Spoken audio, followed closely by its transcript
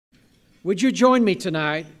Would you join me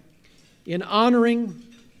tonight in honoring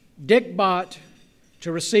Dick Bott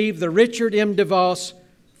to receive the Richard M. DeVos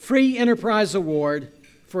Free Enterprise Award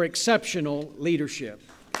for exceptional leadership?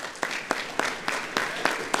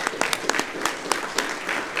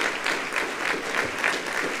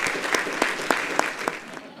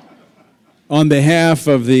 On behalf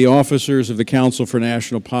of the officers of the Council for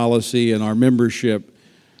National Policy and our membership,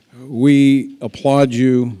 we applaud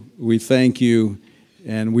you, we thank you,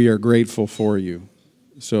 and we are grateful for you.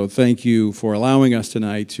 So thank you for allowing us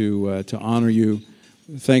tonight to honor you.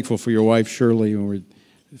 Thankful for your wife, Shirley, and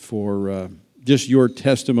for just your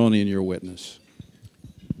testimony and your witness.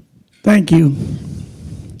 Thank you.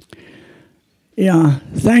 Yeah,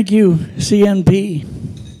 thank you, CNP.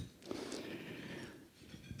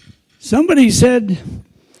 Somebody said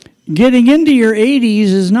getting into your 80s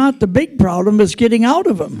is not the big problem, it's getting out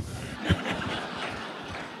of them.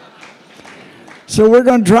 So we're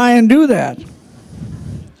going to try and do that.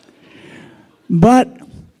 But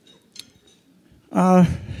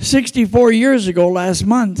 64 years ago, last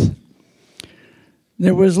month,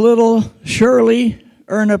 there was little Shirley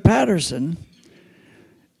Erna Patterson.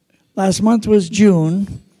 Last month was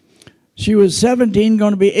June. She was 17,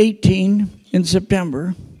 going to be 18 in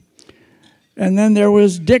September. And then there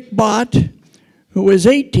was Dick Bott, who was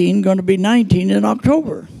 18, going to be 19 in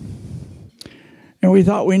October. And we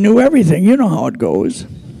thought we knew everything. You know how it goes.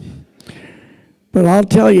 But I'll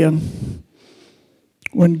tell you,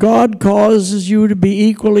 when God causes you to be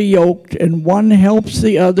equally yoked, and one helps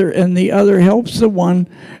the other, and the other helps the one,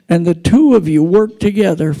 and the two of you work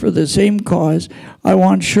together for the same cause, I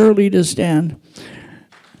want Shirley to stand.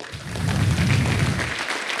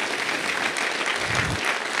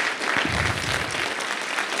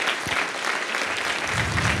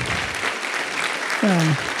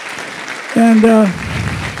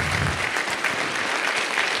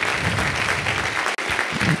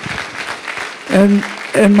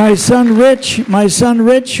 And my son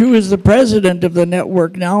Rich, who is the president of the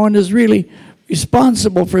network now and is really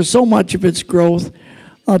responsible for so much of its growth,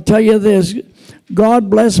 I'll tell you this, God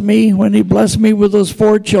blessed me when he blessed me with those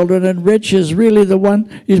 4 children, and Rich is really the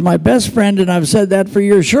one, he's my best friend, and I've said that for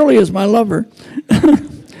years. Shirley is my lover.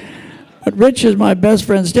 But Rich is my best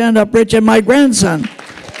friend. Stand up, Rich, and my grandson.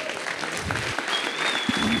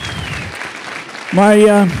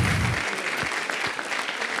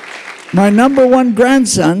 My number 1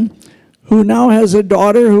 grandson, who now has a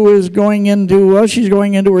daughter who is going into, well, she's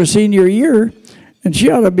going into her senior year, and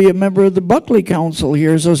she ought to be a member of the Buckley Council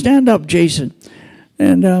here. So stand up, Jason.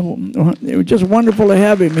 And it was just wonderful to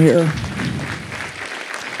have him here.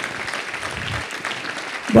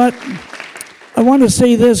 But I want to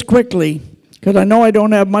say this quickly, because I know I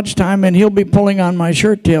don't have much time, and he'll be pulling on my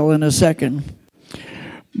shirt tail in a second.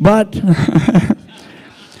 But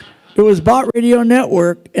it was Bott Radio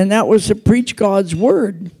Network, and that was to preach God's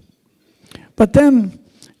word. But then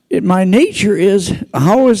my nature is,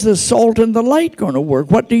 how is the salt and the light going to work?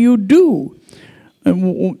 What do you do?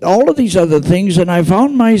 And all of these other things, and I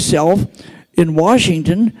found myself in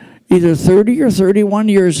Washington either 30 or 31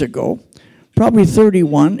 years ago, probably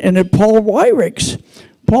 31, and at Paul Wyrick's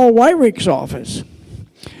office.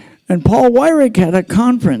 And Paul Wyrick had a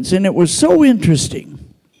conference, and it was so interesting.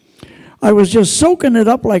 I was just soaking it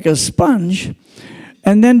up like a sponge.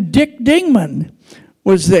 And then Dick Dingman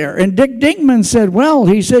was there. And Dick Dingman said, well,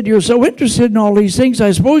 he said, you're so interested in all these things,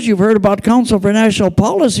 I suppose you've heard about Council for National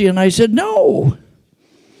Policy. And I said, no.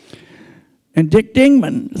 And Dick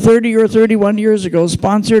Dingman, 30 or 31 years ago,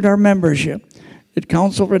 sponsored our membership at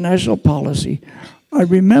Council for National Policy. I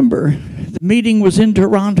remember the meeting was in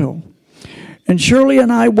Toronto. And Shirley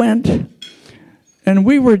and I went, and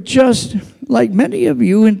we were just like many of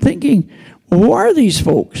you in thinking, well, who are these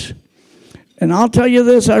folks? And I'll tell you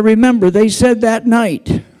this, I remember they said that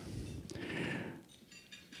night,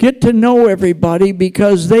 get to know everybody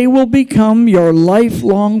because they will become your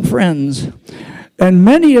lifelong friends. And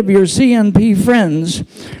many of your CNP friends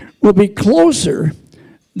will be closer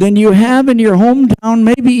than you have in your hometown,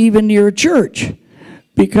 maybe even your church.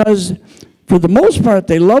 Because for the most part,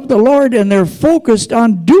 they love the Lord and they're focused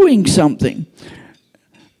on doing something.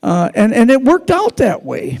 And it worked out that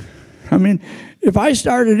way. I mean, if I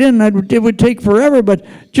started in, it would take forever, but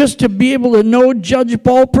just to be able to know Judge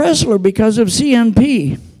Paul Pressler because of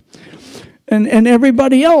CNP and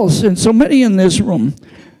everybody else, and so many in this room.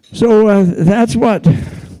 So that's what.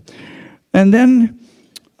 And then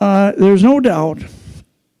there's no doubt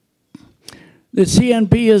that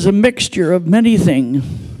CNP is a mixture of many things.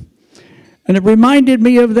 And it reminded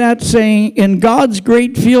me of that saying, in God's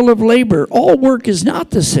great field of labor, all work is not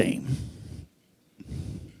the same.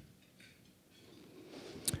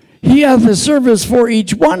 He hath a service for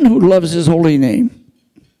each one who loves his holy name.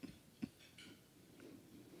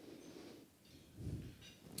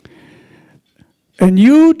 And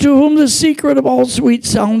you to whom the secret of all sweet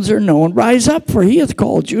sounds are known, rise up, for he hath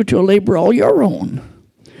called you to a labor all your own.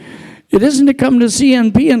 It isn't to come to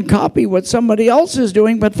CNP and copy what somebody else is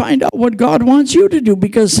doing, but find out what God wants you to do,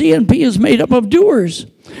 because CNP is made up of doers.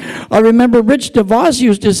 I remember Rich DeVos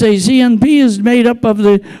used to say CNP is made up of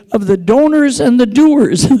the donors and the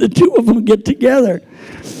doers. The two of them get together.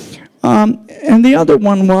 And the other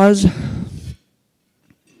one was,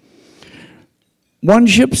 one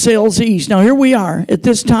ship sails east. Now here we are at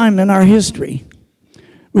this time in our history.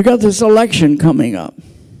 We got this election coming up.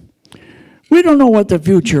 We don't know what the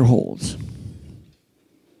future holds.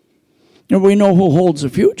 And we know who holds the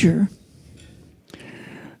future.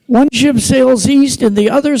 One ship sails east and the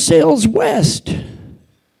other sails west.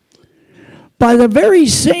 By the very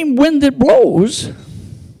same wind that blows,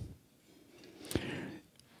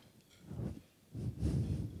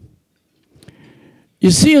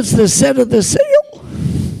 you see, it's the set of the sail.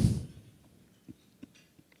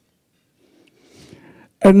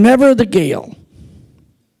 And never the gale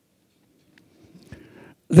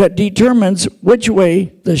that determines which way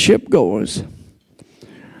the ship goes.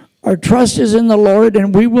 Our trust is in the Lord,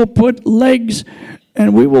 and we will put legs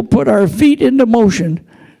and we will put our feet into motion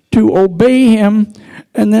to obey him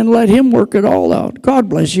and then let him work it all out. God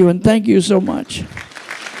bless you, and thank you so much.